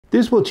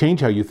This will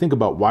change how you think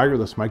about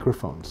wireless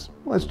microphones.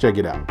 Let's check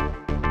it out.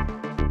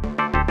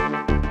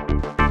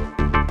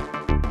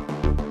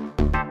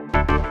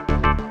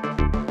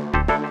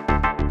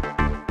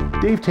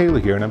 Dave Taylor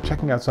here, and I'm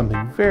checking out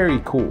something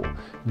very cool.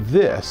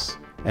 This,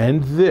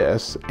 and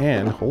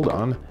hold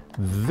on,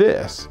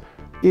 this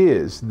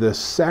is the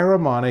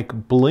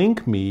Saramonic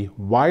Blink Me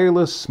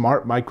wireless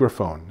smart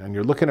microphone. And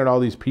you're looking at all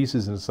these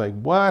pieces and it's like,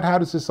 what? How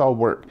does this all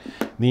work?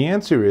 The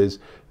answer is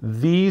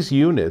these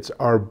units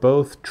are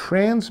both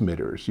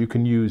transmitters. You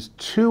can use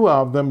two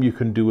of them. You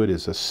can do it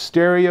as a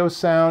stereo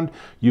sound.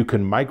 You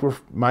can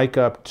mic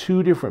up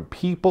two different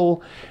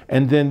people.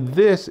 And then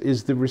this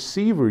is the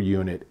receiver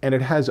unit, and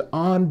it has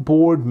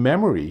onboard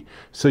memory.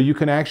 So you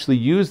can actually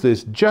use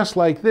this just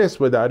like this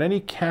without any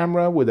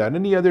camera, without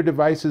any other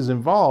devices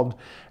involved.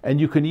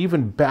 And you can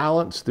even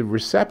balance the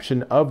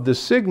reception of the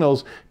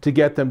signals to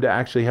get them to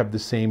actually have the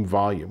same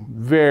volume.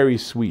 Very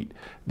sweet.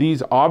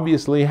 These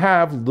obviously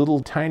have little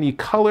tiny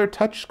color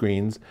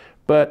touchscreens,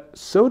 but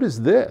so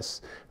does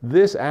this.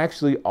 This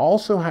actually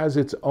also has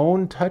its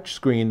own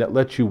touchscreen that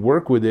lets you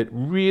work with it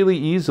really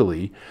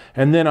easily.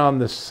 And then on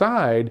the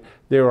side,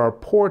 there are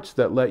ports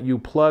that let you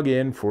plug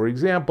in, for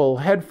example,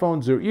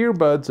 headphones or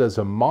earbuds as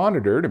a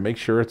monitor to make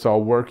sure it's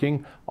all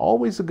working.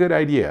 Always a good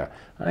idea.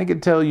 I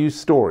could tell you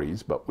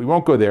stories, but we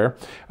won't go there.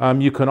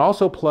 You can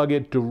also plug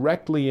it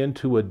directly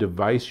into a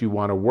device you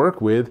want to work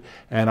with,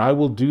 and I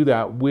will do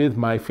that with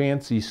my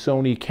fancy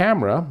Sony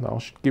camera.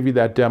 I'll give you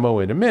that demo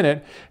in a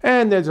minute.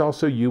 And there's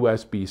also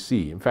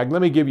USB-C. In fact,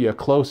 let me give you a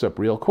close-up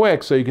real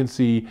quick so you can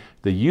see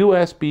the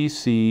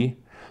USB-C,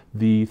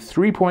 the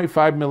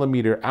 3.5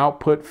 millimeter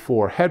output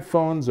for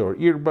headphones or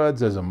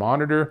earbuds as a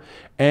monitor,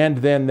 and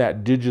then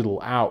that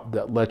digital out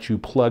that lets you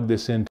plug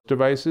this into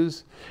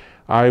devices.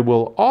 I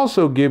will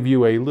also give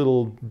you a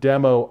little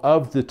demo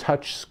of the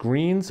touch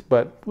screens,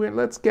 but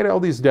let's get all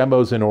these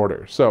demos in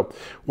order. So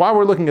while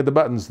we're looking at the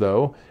buttons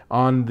though,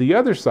 on the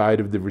other side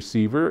of the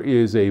receiver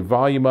is a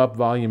volume up,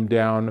 volume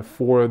down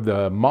for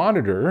the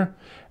monitor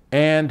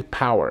and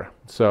power.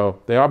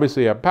 So they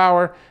obviously have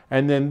power,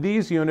 and then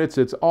these units,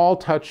 it's all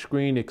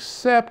touchscreen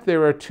except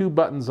there are two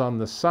buttons on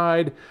the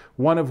side,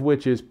 one of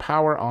which is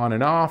power on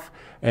and off,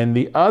 and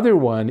the other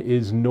one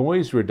is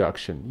noise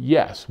reduction.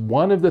 Yes,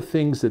 one of the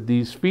things that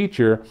these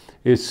feature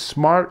is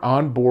smart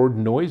onboard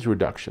noise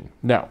reduction.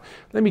 Now,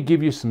 let me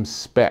give you some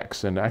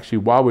specs, and actually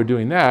while we're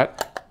doing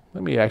that,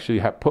 let me actually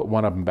put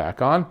one of them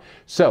back on.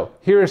 So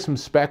here are some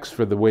specs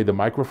for the way the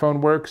microphone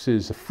works.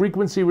 Is the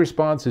frequency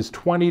response is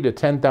 20 to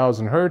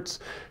 10,000 hertz.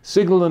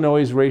 Signal to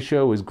noise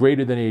ratio is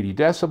greater than 80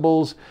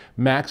 decibels.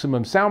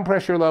 Maximum sound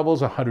pressure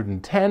levels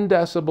 110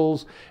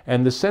 decibels.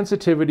 And the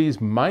sensitivity is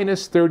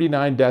minus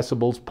 39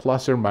 decibels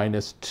plus or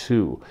minus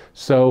 2.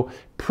 So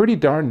pretty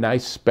darn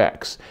nice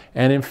specs.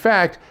 And in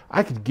fact,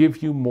 I could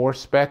give you more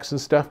specs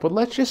and stuff, but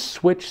let's just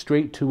switch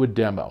straight to a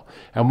demo.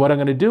 And what I'm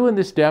going to do in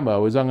this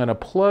demo is I'm going to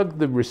plug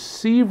the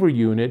receiver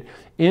unit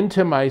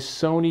into my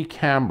Sony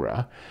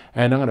camera,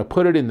 and I'm going to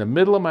put it in the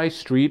middle of my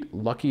street.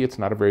 Lucky it's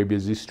not a very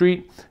busy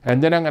street.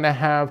 And then I'm going to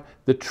have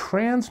the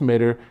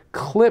transmitter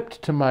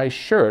clipped to my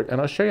shirt, and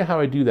I'll show you how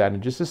I do that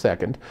in just a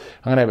second.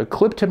 I'm going to have it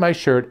clipped to my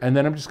shirt, and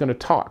then I'm just going to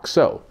talk.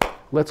 So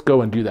let's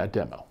go and do that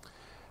demo.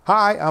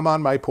 Hi, I'm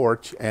on my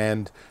porch,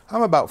 and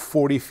I'm about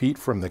 40 feet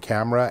from the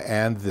camera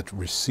and the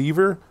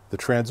receiver. The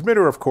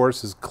transmitter, of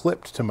course, is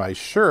clipped to my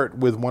shirt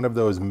with one of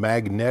those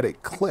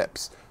magnetic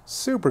clips.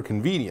 Super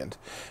convenient.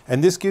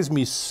 And this gives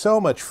me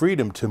so much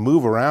freedom to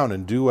move around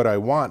and do what I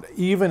want,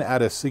 even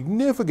at a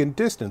significant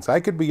distance. I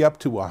could be up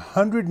to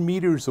 100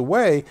 meters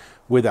away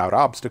without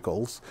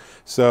obstacles.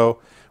 So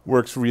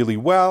works really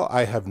well.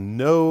 I have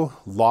no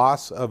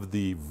loss of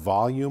the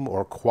volume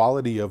or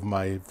quality of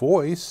my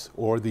voice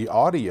or the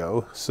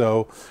audio.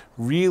 So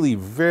really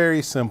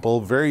very simple,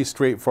 very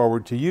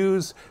straightforward to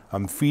use.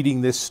 I'm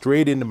feeding this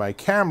straight into my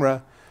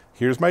camera.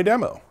 Here's my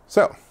demo.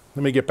 So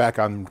let me get back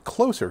on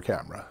closer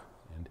camera.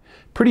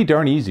 Pretty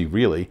darn easy,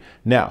 really.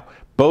 Now,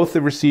 both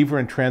the receiver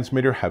and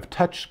transmitter have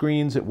touch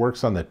screens. It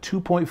works on the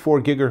 2.4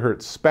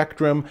 gigahertz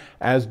spectrum,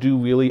 as do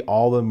really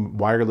all the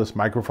wireless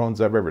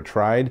microphones I've ever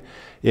tried.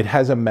 It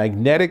has a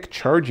magnetic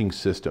charging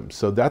system.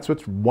 So that's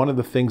what's one of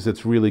the things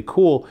that's really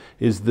cool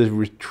is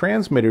the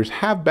transmitters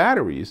have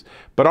batteries,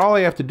 but all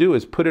I have to do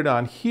is put it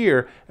on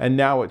here and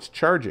now it's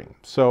charging.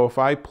 So if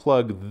I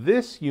plug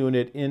this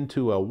unit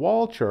into a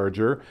wall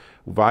charger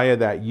via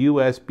that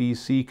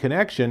USB-C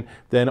connection,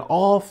 then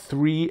all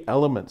three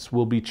elements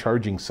will be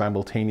charging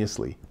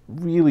simultaneously.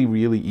 Really,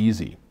 really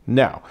easy.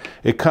 Now,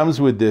 it comes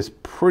with this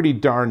pretty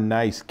darn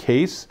nice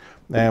case,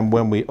 and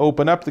when we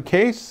open up the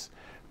case,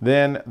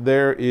 then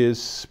there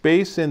is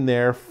space in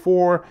there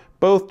for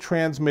both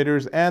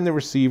transmitters and the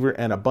receiver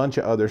and a bunch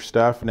of other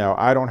stuff. Now,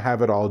 I don't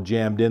have it all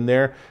jammed in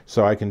there,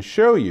 so I can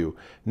show you.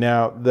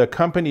 Now, the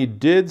company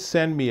did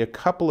send me a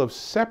couple of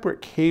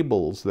separate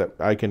cables that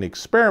I can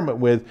experiment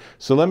with,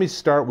 so let me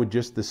start with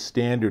just the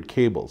standard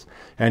cables.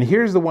 And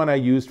here's the one I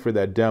used for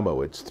that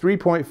demo. It's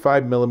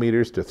 3.5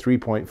 millimeters to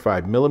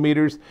 3.5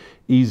 millimeters,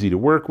 easy to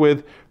work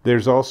with.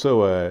 There's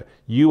also a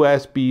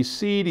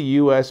USB-C to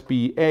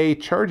USB-A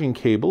charging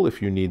cable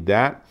if you need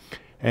that.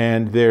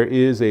 And there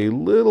is a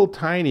little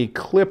tiny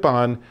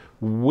clip-on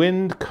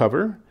wind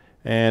cover.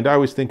 And I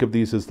always think of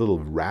these as little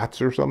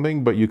rats or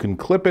something, but you can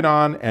clip it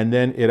on and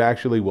then it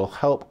actually will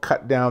help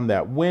cut down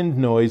that wind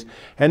noise.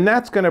 And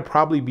that's going to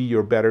probably be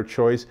your better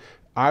choice.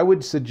 I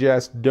would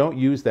suggest don't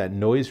use that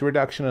noise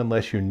reduction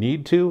unless you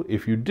need to.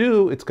 If you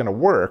do, it's going to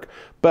work,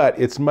 but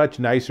it's much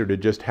nicer to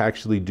just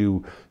actually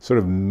do sort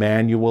of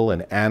manual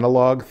and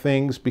analog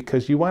things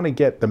because you want to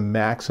get the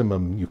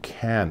maximum you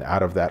can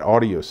out of that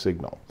audio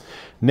signal.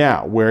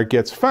 Now, where it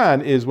gets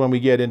fun is when we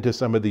get into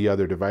some of the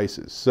other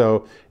devices.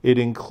 So it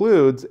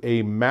includes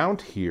a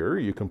mount here.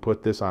 You can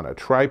put this on a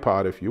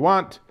tripod if you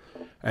want.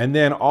 And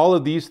then all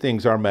of these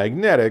things are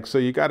magnetic, so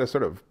you got to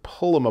sort of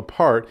pull them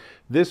apart.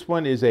 This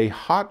one is a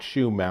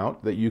hotshoe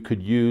mount that you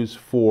could use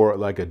for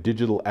like a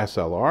digital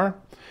SLR.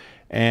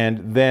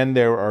 And then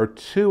there are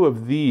two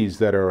of these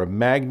that are a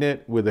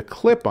magnet with a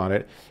clip on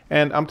it.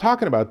 And I'm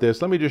talking about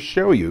this, let me just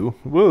show you,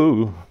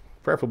 woo,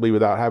 preferably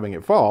without having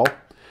it fall.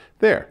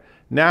 There.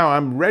 Now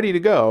I'm ready to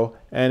go,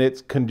 and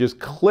it can just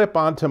clip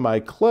onto my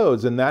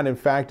clothes, and that in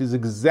fact is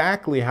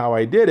exactly how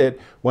I did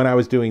it when I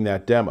was doing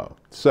that demo.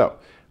 So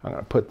I'm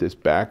going to put this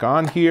back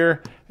on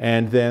here,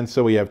 and then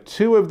so we have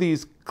two of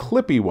these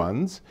clippy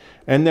ones,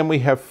 and then we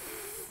have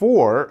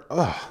four,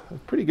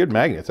 pretty good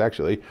magnets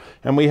actually,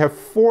 and we have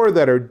four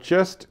that are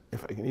just,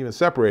 if I can even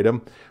separate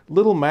them,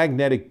 little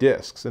magnetic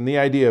discs. And the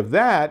idea of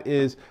that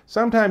is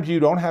sometimes you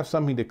don't have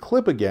something to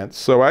clip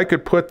against, so I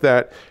could put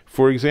that,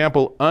 for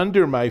example,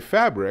 under my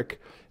fabric,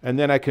 and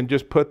then I can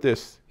just put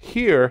this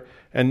here,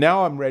 and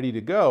now I'm ready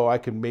to go. I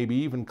can maybe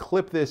even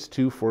clip this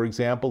to, for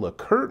example, a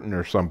curtain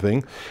or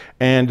something,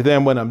 and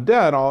then when I'm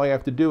done, all I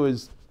have to do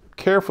is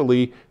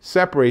carefully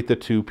separate the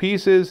two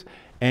pieces,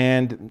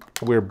 and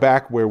we're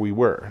back where we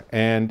were.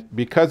 And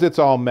because it's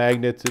all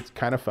magnets, it's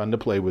kind of fun to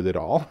play with it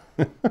all.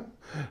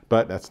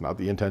 But that's not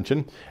the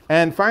intention.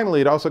 And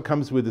finally, it also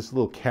comes with this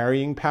little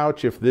carrying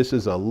pouch. If this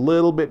is a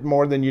little bit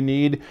more than you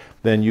need,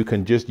 then you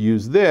can just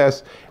use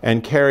this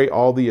and carry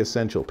all the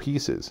essential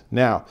pieces.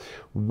 Now,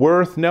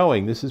 worth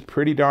knowing, this is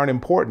pretty darn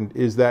important,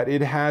 is that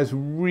it has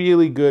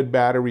really good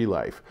battery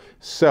life.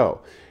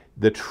 So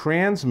the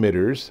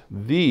transmitters,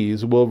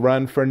 these will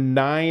run for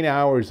 9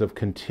 hours of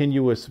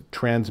continuous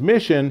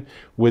transmission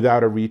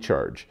without a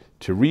recharge.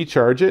 To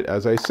recharge it,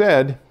 as I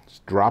said,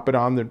 just drop it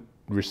on the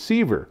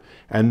receiver,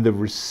 and the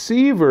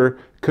receiver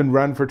can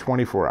run for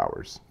 24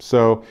 hours.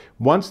 So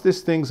once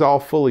this thing's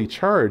all fully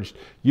charged,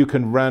 you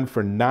can run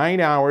for 9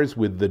 hours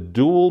with the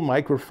dual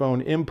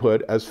microphone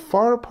input as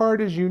far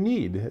apart as you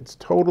need. It's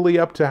totally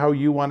up to how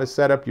you want to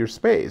set up your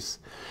space.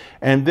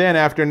 And then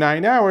after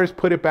 9 hours,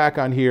 put it back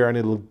on here,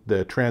 and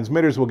the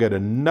transmitters will get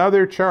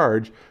another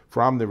charge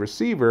from the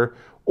receiver,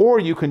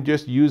 or you can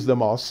just use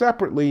them all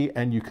separately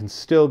and you can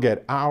still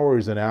get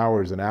hours and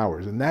hours and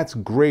hours. And that's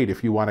great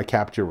if you want to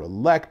capture a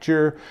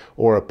lecture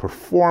or a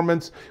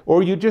performance,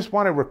 or you just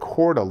want to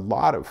record a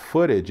lot of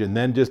footage and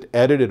then just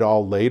edit it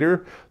all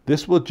later.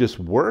 This will just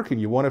work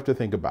and you won't have to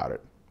think about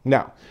it.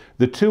 Now,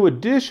 the two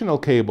additional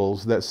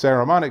cables that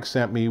Saramonic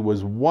sent me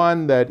was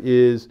one that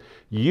is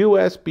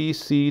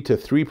USB-C to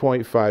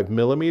 3.5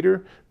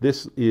 millimeter.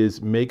 This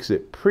makes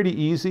it pretty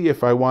easy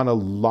if I want to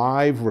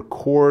live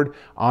record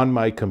on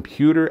my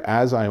computer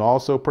as I'm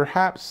also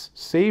perhaps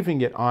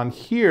saving it on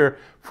here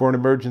for an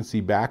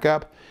emergency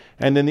backup.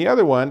 And then the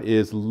other one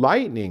is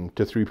Lightning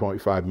to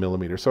 3.5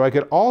 millimeters. So I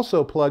could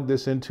also plug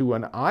this into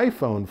an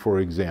iPhone, for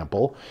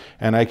example,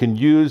 and I can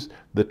use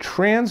the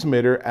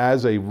transmitter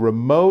as a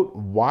remote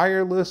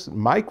wireless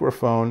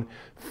microphone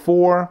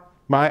for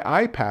my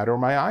iPad or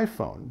my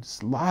iPhone.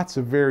 It's lots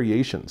of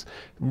variations.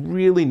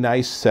 Really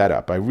nice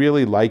setup. I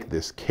really like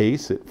this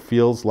case. It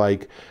feels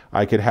like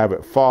I could have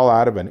it fall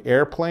out of an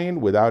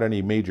airplane without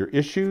any major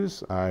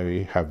issues.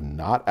 I have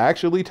not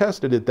actually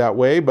tested it that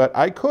way, but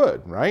I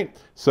could, right?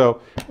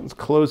 So let's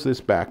close this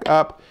back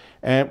up.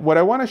 And what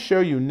I want to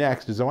show you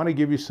next is I want to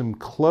give you some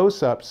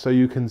close-ups so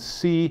you can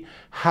see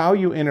how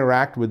you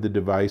interact with the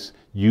device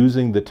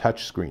using the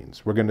touch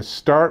screens. We're going to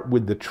start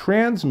with the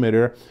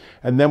transmitter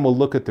and then we'll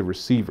look at the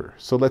receiver.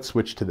 So let's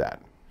switch to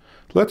that.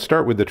 Let's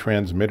start with the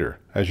transmitter.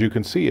 As you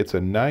can see, it's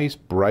a nice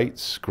bright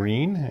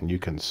screen and you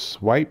can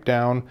swipe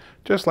down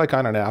just like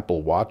on an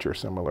Apple Watch or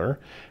similar.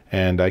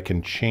 And I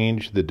can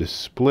change the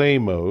display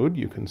mode.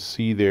 You can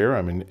see there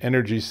I'm in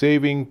energy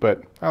saving,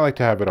 but I like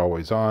to have it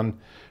always on.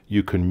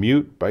 You can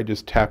mute by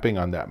just tapping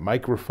on that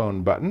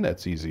microphone button.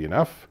 That's easy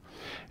enough.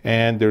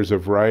 And there's a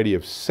variety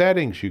of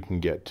settings you can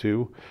get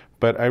to,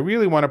 but I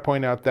really want to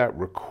point out that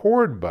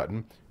record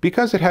button.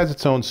 Because it has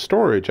its own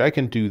storage, I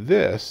can do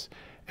this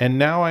And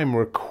now I'm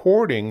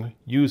recording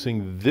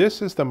using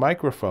this as the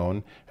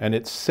microphone, and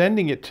it's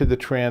sending it to the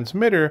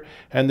transmitter,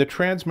 and the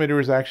transmitter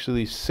is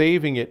actually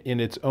saving it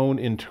in its own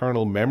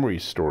internal memory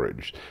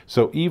storage.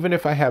 So even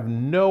if I have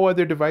no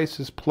other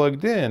devices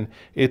plugged in,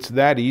 it's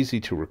that easy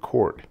to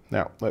record.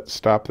 Now let's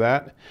stop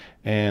that,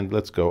 and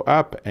let's go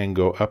up and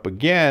go up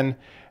again.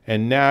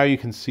 And now you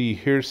can see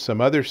here's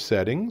some other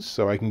settings,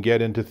 so I can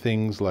get into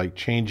things like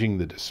changing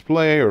the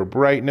display or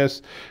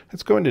brightness.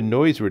 Let's go into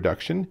noise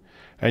reduction.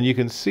 And you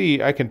can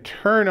see I can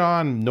turn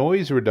on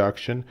noise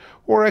reduction,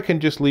 or I can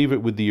just leave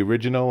it with the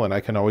original, and I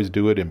can always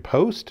do it in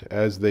post,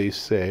 as they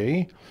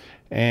say.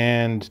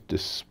 And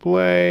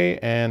display,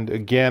 and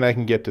again I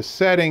can get to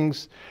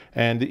settings,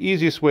 and the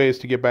easiest way is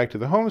to get back to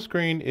the home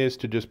screen is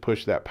to just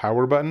push that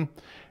power button.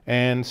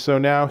 And so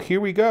now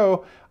here we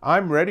go.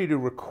 I'm ready to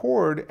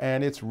record,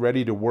 and it's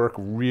ready to work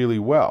really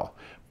well.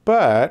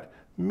 But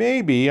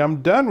maybe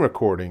I'm done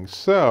recording,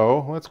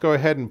 so let's go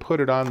ahead and put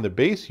it on the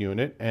base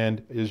unit,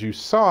 and as you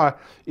saw,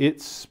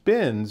 it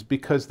spins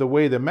because the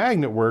way the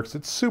magnet works,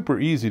 it's super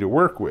easy to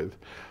work with.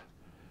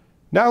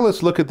 Now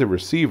let's look at the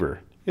receiver.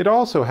 It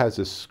also has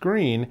a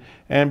screen,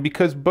 and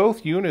because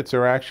both units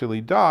are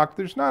actually docked,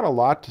 there's not a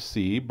lot to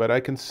see, but I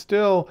can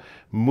still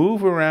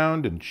move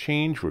around and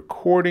change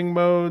recording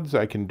modes.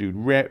 I can do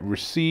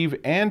receive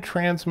and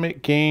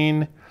transmit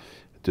gain,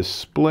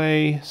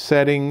 display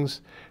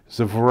settings.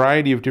 There's a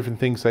variety of different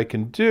things I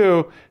can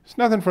do. It's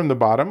nothing from the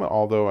bottom,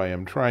 although I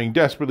am trying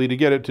desperately to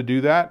get it to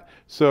do that.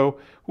 So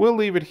we'll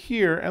leave it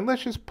here, and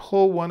let's just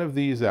pull one of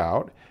these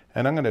out.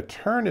 And I'm going to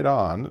turn it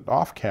on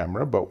off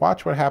camera, but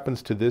watch what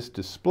happens to this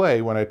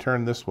display when I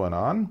turn this one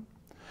on.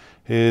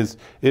 It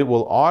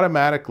will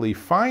automatically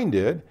find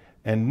it,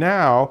 and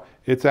now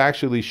it's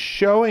actually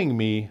showing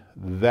me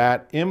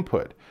that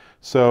input.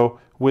 So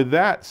with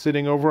that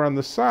sitting over on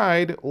the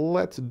side,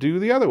 let's do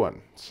the other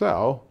one.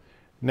 So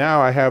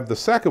now I have the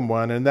second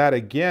one, and that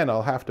again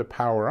I'll have to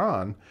power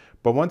on.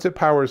 But once it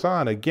powers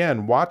on,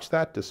 again, watch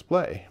that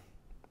display.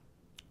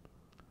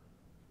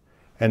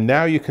 And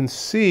now you can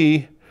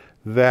see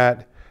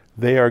that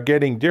they are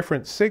getting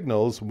different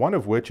signals, one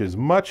of which is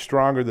much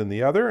stronger than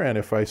the other. And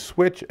if I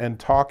switch and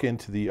talk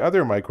into the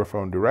other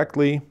microphone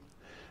directly,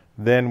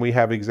 then we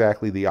have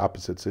exactly the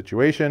opposite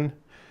situation.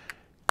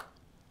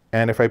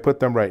 And if I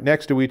put them right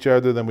next to each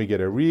other, then we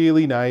get a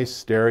really nice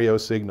stereo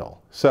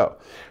signal. So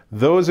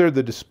those are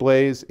the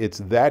displays. It's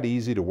that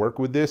easy to work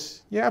with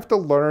this. You have to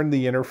learn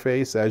the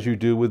interface as you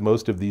do with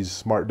most of these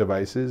smart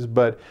devices,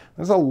 but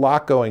there's a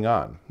lot going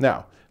on.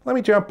 Now, let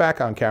me jump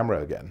back on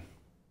camera again.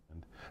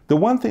 The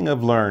one thing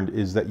I've learned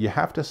is that you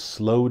have to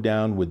slow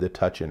down with the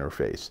touch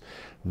interface.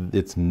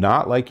 It's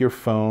not like your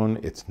phone,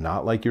 it's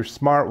not like your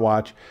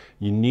smartwatch.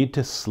 You need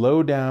to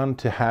slow down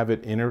to have the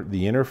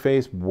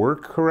interface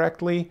work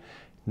correctly.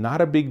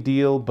 Not a big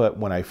deal, but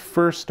when I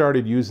first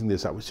started using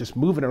this, I was just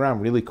moving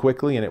around really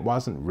quickly and it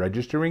wasn't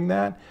registering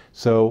that.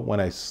 So when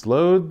I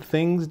slowed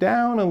things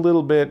down a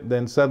little bit,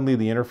 then suddenly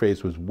the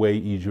interface was way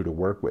easier to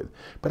work with.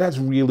 But that's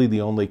really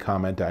the only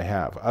comment I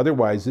have.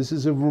 Otherwise, this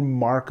is a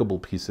remarkable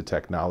piece of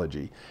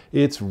technology.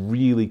 It's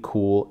really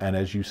cool, and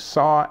as you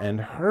saw and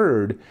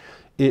heard,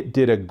 it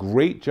did a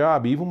great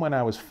job even when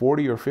I was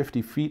 40 or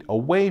 50 feet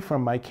away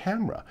from my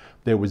camera.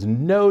 There was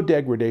no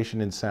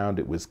degradation in sound.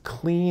 It was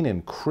clean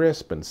and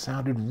crisp and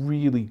sounded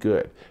really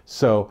good.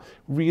 So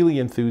really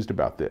enthused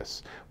about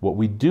this. What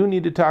we do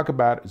need to talk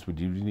about is we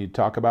do need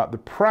to talk about the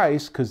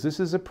price, because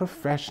this is a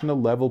professional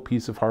level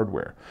piece of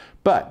hardware.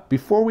 But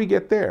before we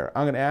get there,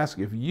 I'm going to ask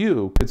if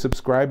you could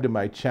subscribe to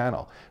my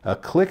channel. A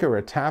click or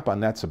a tap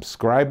on that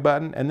subscribe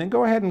button, and then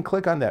go ahead and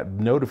click on that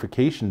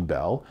notification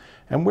bell,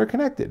 and we're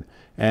connected.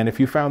 And if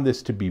you found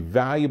this to be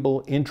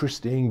valuable,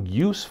 interesting,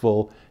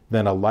 useful,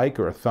 then a like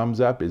or a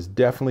thumbs up is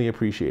definitely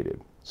appreciated.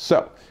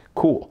 So,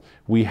 cool.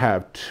 We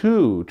have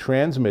two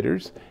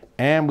transmitters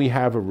and we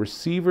have a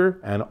receiver,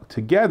 and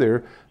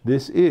together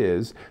this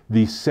is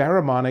the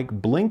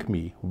Saramonic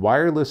BlinkMe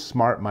wireless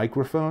smart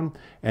microphone,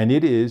 and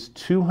it is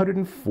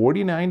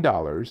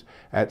 $249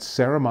 at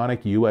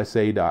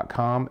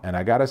Saramonicusa.com. And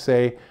I gotta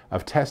say,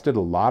 I've tested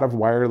a lot of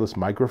wireless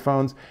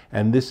microphones,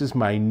 and this is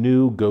my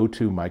new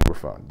go-to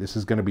microphone. This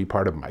is gonna be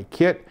part of my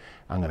kit.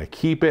 I'm gonna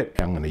keep it,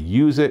 I'm gonna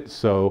use it,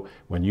 so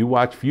when you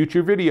watch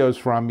future videos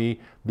from me,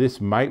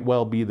 this might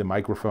well be the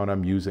microphone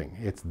I'm using.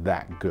 It's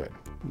that good.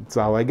 That's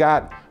all I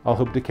got. I'll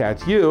hope to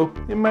catch you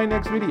in my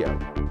next video.